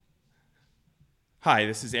Hi,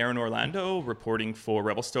 this is Aaron Orlando reporting for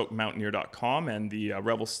RevelstokeMountaineer.com and the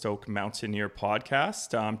Revelstoke Mountaineer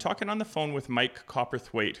podcast. I'm talking on the phone with Mike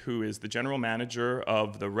Copperthwaite, who is the general manager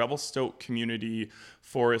of the Revelstoke Community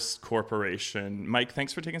Forest Corporation. Mike,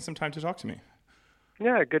 thanks for taking some time to talk to me.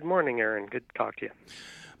 Yeah, good morning, Aaron. Good to talk to you.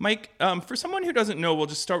 Mike, for someone who doesn't know, we'll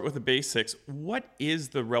just start with the basics. What is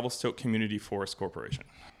the Revelstoke Community Forest Corporation?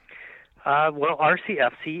 Well,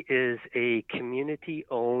 RCFC is a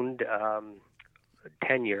community-owned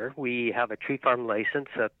tenure. We have a tree farm license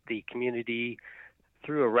that the community,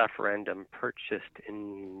 through a referendum, purchased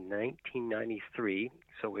in 1993.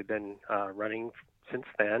 So we've been running since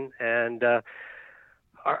then. And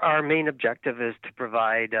our main objective is to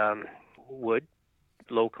provide wood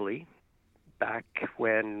locally. Back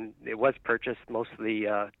when it was purchased, most of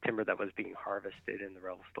the timber that was being harvested in the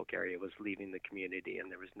Revelstoke area was leaving the community,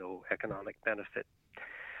 and there was no economic benefit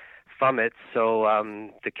from it. So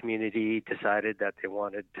the community decided that they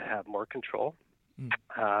wanted to have more control.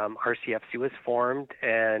 RCFC was formed,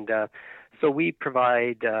 and so we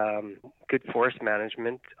provide good forest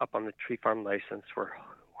management up on the tree farm license.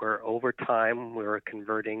 Where over time we're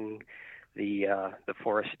converting the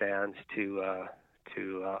forest stands to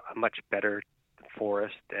a much better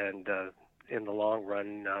forest, and in the long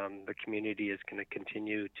run, the community is going to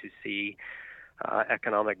continue to see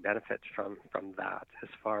economic benefits from that. As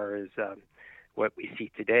far as what we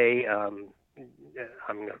see today, I'm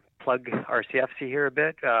going to plug RCFC here a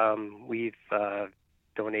bit. We've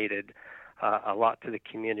donated a lot to the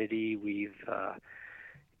community. We've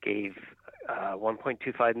gave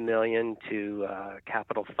 $1.25 million to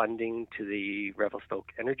capital funding to the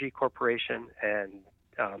Revelstoke Energy Corporation, and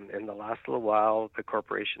in the last little while, the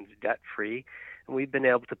corporation's debt-free, and we've been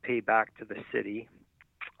able to pay back to the city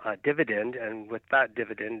dividend, and with that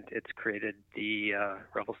dividend, it's created the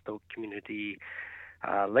Revelstoke Community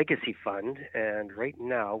Legacy Fund, and right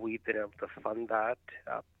now we've been able to fund that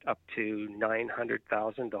up to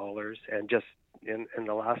 $900,000, and just in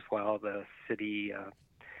the last while, the city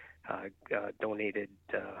donated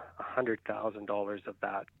 $100,000 of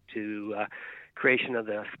that to creation of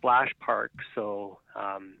the splash park. So,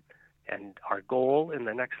 and our goal in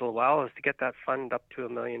the next little while is to get that fund up to $1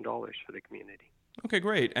 million for the community. Okay,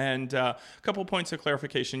 great. And a couple points of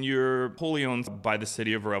clarification. You're wholly owned by the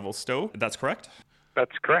city of Revelstoke. That's correct?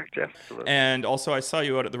 That's correct, yes. Absolutely. And also, I saw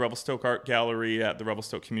you out at the Revelstoke Art Gallery at the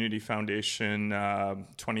Revelstoke Community Foundation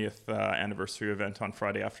 20th anniversary event on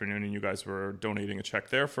Friday afternoon, and you guys were donating a check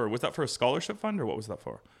there was that for a scholarship fund, or what was that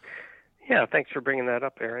for? Yeah, thanks for bringing that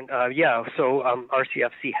up, Aaron. So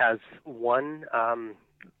RCFC has one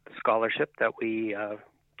scholarship that we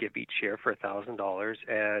give each year for $1,000,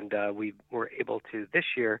 and we were able to this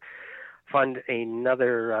year fund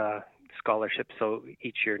another scholarship. So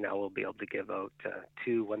each year now we'll be able to give out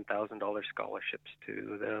two $1,000 scholarships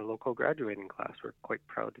to the local graduating class. We're quite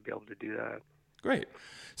proud to be able to do that. Great.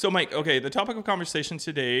 So, Mike, okay, the topic of conversation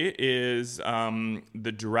today is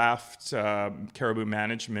the draft caribou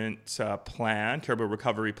management plan, caribou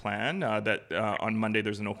recovery plan, that on Monday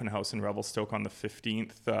there's an open house in Revelstoke on the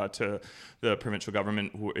 15th to the provincial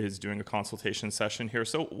government, who is doing a consultation session here.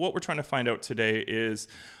 So what we're trying to find out today is,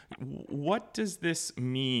 what does this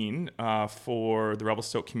mean for the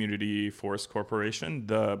Revelstoke Community Forest Corporation?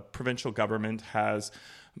 The provincial government has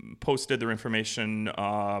posted their information,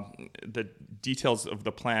 the details of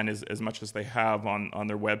the plan as much as they have on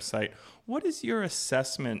their website. What is your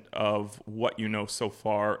assessment of what you know so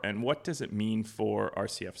far, and what does it mean for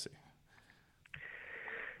RCFC?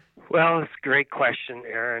 Well, it's a great question,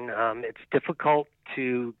 Aaron. It's difficult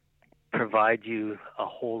to provide you a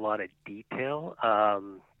whole lot of detail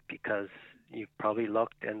because you've probably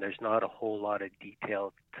looked and there's not a whole lot of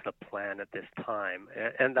detail to the plan at this time,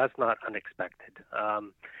 and that's not unexpected.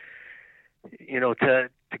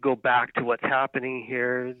 To go back to what's happening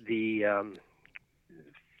here, the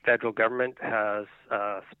federal government has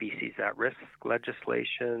species at risk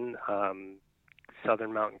legislation.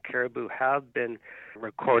 Southern mountain caribou have been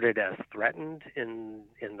recorded as threatened in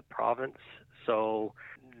the province, so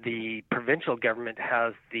the provincial government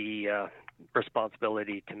has the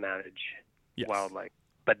responsibility to manage wildlife.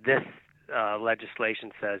 But this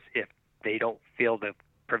legislation says if they don't feel the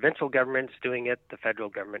provincial government's doing it, the federal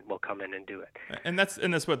government will come in and do it. And that's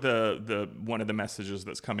what the one of the messages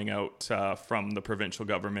that's coming out from the provincial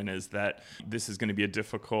government is, that this is going to be a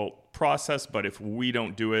difficult process, but if we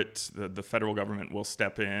don't do it, the federal government will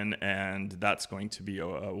step in, and that's going to be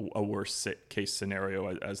a worst case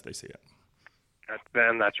scenario as they see it.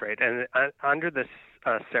 That's right. And under this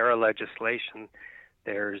SARA legislation,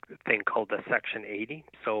 there's a thing called the Section 80.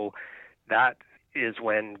 So that is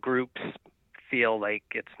when groups feel like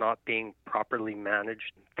it's not being properly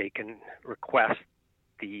managed, they can request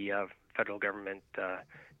the federal government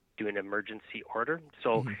do an emergency order.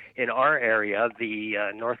 So in our area,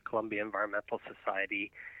 the North Columbia Environmental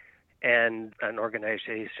Society and an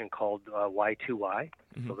organization called Y2Y,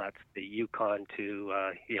 so that's the Yukon to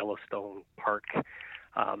Yellowstone Park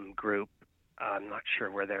group. I'm not sure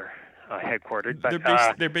where they're headquartered,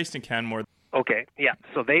 but they're based in Canmore. Okay, yeah.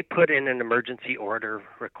 So they put in an emergency order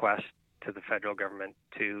request to the federal government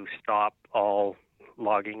to stop all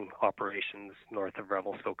logging operations north of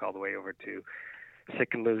Revelstoke all the way over to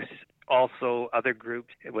Sicamous. Also, other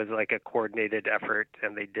groups, it was like a coordinated effort,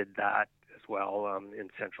 and they did that as well in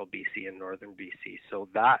central BC and northern BC. So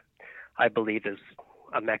that, I believe, is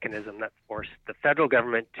a mechanism that forced the federal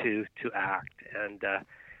government to act, and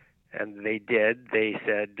they did. They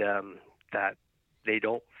said that they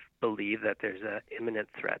don't believe that there's an imminent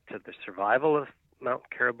threat to the survival of Mount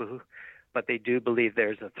Caribou, but they do believe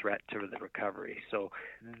there's a threat to the recovery. So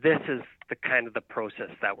this is the kind of the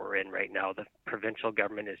process that we're in right now. The provincial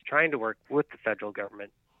government is trying to work with the federal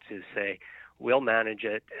government to say, we'll manage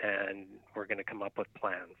it and we're going to come up with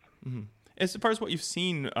plans. Mm-hmm. As far as what you've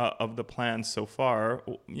seen of the plans so far,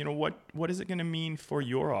 what is it going to mean for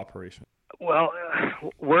your operation? Well,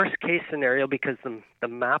 worst case scenario, because the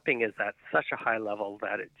mapping is at such a high level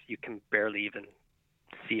that you can barely even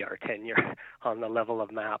see our tenure on the level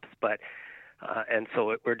of maps. But and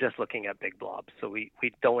so we're just looking at big blobs. So we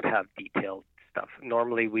don't have detailed stuff.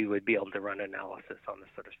 Normally we would be able to run analysis on this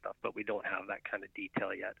sort of stuff, but we don't have that kind of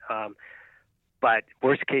detail yet. But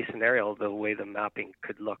worst case scenario, the way the mapping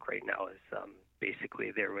could look right now is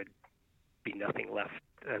basically there would be nothing left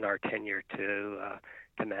in our tenure to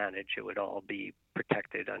manage. It would all be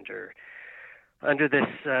protected under this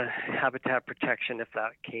habitat protection if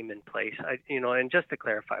that came in place. And just to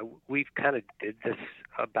clarify, we've kind of did this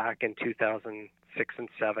back in 2006 and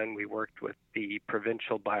 2007. We worked with the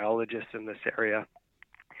provincial biologists in this area,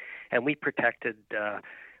 and we protected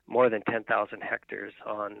more than 10,000 hectares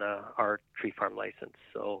on our tree farm license.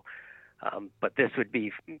 So, but this would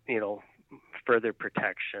be, further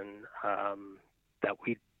protection that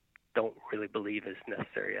we don't really believe is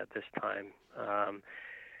necessary at this time.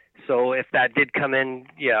 So if that did come in,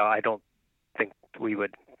 I don't think we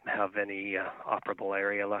would have any operable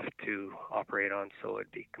area left to operate on, so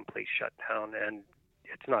it'd be complete shutdown. And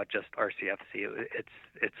it's not just RCFC,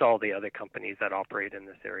 it's all the other companies that operate in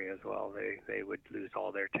this area as well. They would lose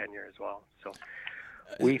all their tenure as well. So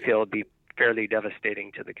we feel it'd be fairly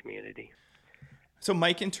devastating to the community. So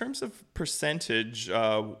Mike, in terms of percentage,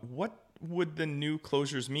 what would the new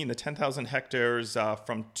closures mean? The 10,000 hectares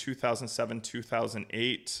from 2007,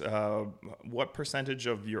 2008, what percentage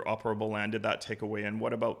of your operable land did that take away? And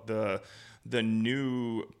what about the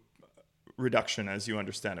new reduction as you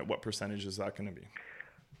understand it? What percentage is that going to be?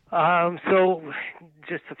 So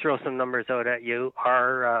just to throw some numbers out at you,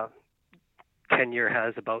 our tenure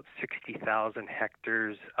has about 60,000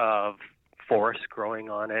 hectares of forest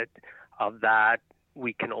growing on it. Of that,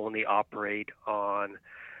 we can only operate on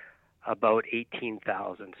about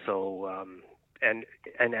 18,000. So, and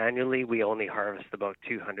annually we only harvest about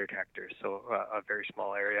 200 hectares, so a very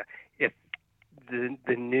small area. If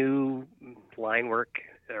the new line work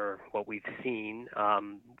or what we've seen,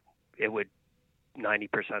 it would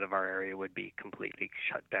 90% of our area would be completely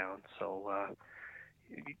shut down. So,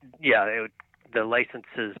 the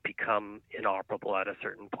licenses become inoperable at a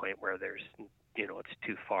certain point where there's, it's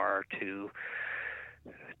too far to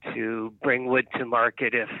bring wood to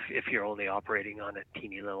market if you're only operating on a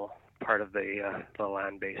teeny little part of the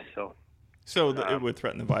land base. So it would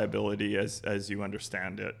threaten the viability as you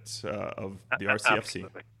understand it of the RCFC.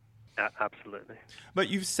 Absolutely. Absolutely. But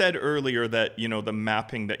you've said earlier that, the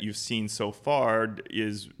mapping that you've seen so far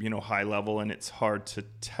is, high level and it's hard to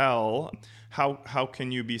tell. How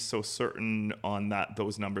can you be so certain on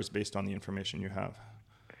those numbers based on the information you have?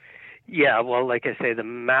 Yeah, well, like I say, the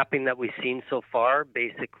mapping that we've seen so far,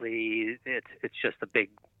 basically, it's just a big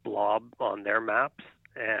blob on their maps,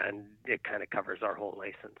 and it kind of covers our whole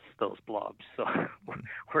license, those blobs. So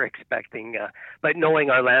we're expecting, but knowing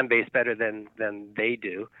our land base better than they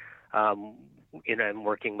do, and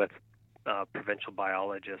working with provincial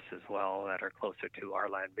biologists as well that are closer to our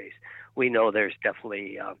land base, we know there's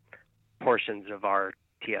definitely portions of our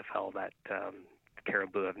TFL that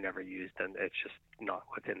caribou have never used, and it's just not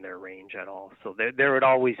within their range at all. So there would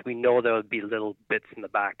always, we know there would be little bits in the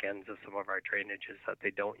back ends of some of our drainages that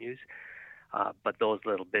they don't use, but those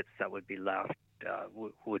little bits that would be left,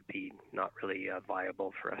 would be not really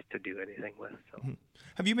viable for us to do anything with. So.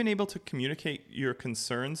 Have you been able to communicate your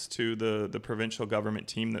concerns to the provincial government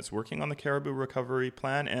team that's working on the Caribou Recovery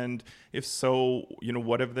Plan? And if so,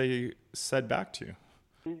 what have they said back to you?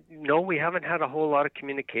 No, we haven't had a whole lot of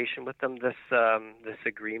communication with them. This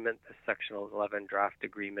agreement, the Section 11 draft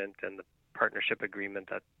agreement, and the partnership agreement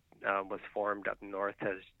that was formed up north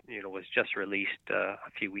was just released a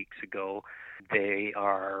few weeks ago. They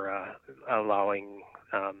are allowing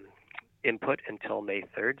input until May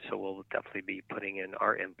 3rd, so we'll definitely be putting in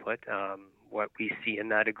our input. What we see in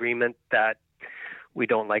that agreement that we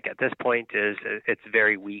don't like at this point is it's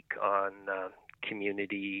very weak on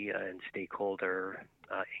community and stakeholder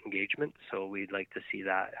engagement. So we'd like to see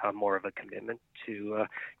that more of a commitment to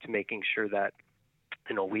making sure that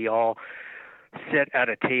we all sit at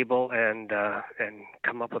a table and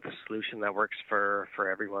come up with a solution that works for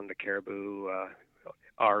everyone, the caribou,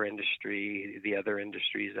 our industry, the other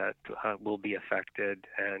industries that will be affected,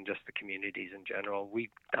 and just the communities in general.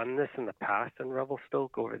 We've done this in the past in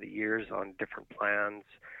Revelstoke over the years on different plans.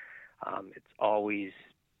 It's always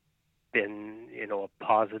been, a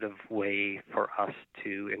positive way for us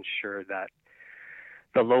to ensure that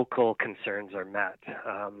the local concerns are met.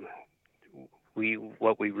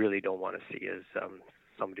 What we really don't want to see is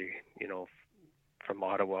somebody, from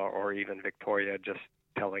Ottawa or even Victoria just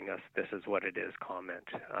telling us this is what it is comment.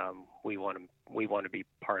 We want to be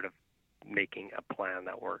part of making a plan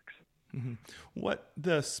that works. Mm-hmm. What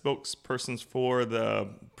the spokespersons for the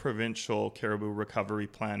provincial Caribou Recovery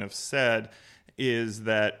Plan have said is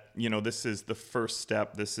that, this is the first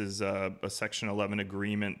step. This is a Section 11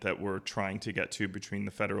 agreement that we're trying to get to between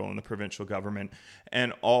the federal and the provincial government.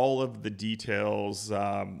 And all of the details,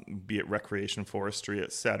 be it recreation, forestry,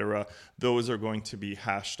 et cetera, those are going to be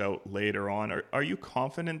hashed out later on. Are you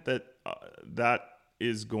confident that that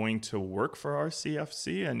is going to work for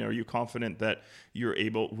RCFC? And are you confident that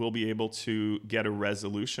we'll be able to get a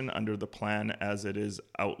resolution under the plan as it is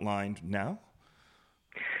outlined now?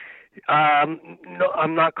 No,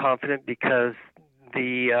 I'm not confident because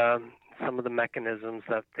some of the mechanisms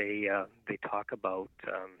that they talk about,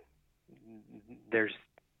 there's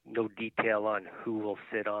no detail on who will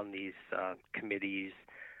sit on these committees.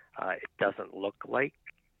 It doesn't look like,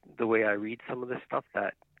 the way I read some of this stuff,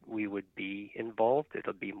 that we would be involved.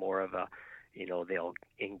 It'll be more of a, they'll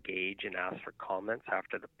engage and ask for comments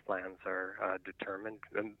after the plans are determined.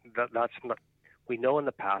 And that's not. We know in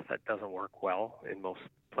the past that doesn't work well in most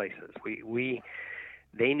places.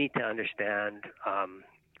 They need to understand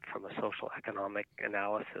from a social economic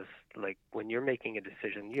analysis, like when you're making a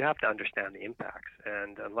decision, you have to understand the impacts.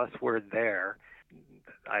 And unless we're there,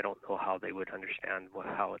 I don't know how they would understand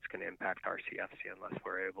how it's going to impact RCFC unless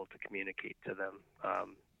we're able to communicate to them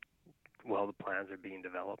while the plans are being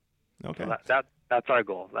developed. Okay. So that's our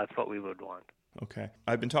goal. That's what we would want. Okay.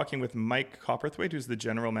 I've been talking with Mike Copperthwaite, who's the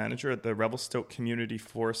general manager at the Revelstoke Community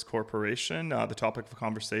Forest Corporation. The topic of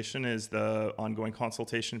conversation is the ongoing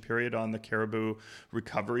consultation period on the Caribou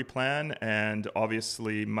Recovery Plan. And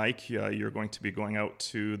obviously, Mike, you're going to be going out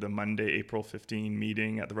to the Monday, April 15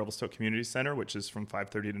 meeting at the Revelstoke Community Center, which is from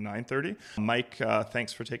 5:30 to 9:30. Mike,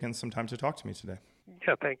 thanks for taking some time to talk to me today.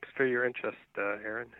 Yeah, thanks for your interest, Aaron.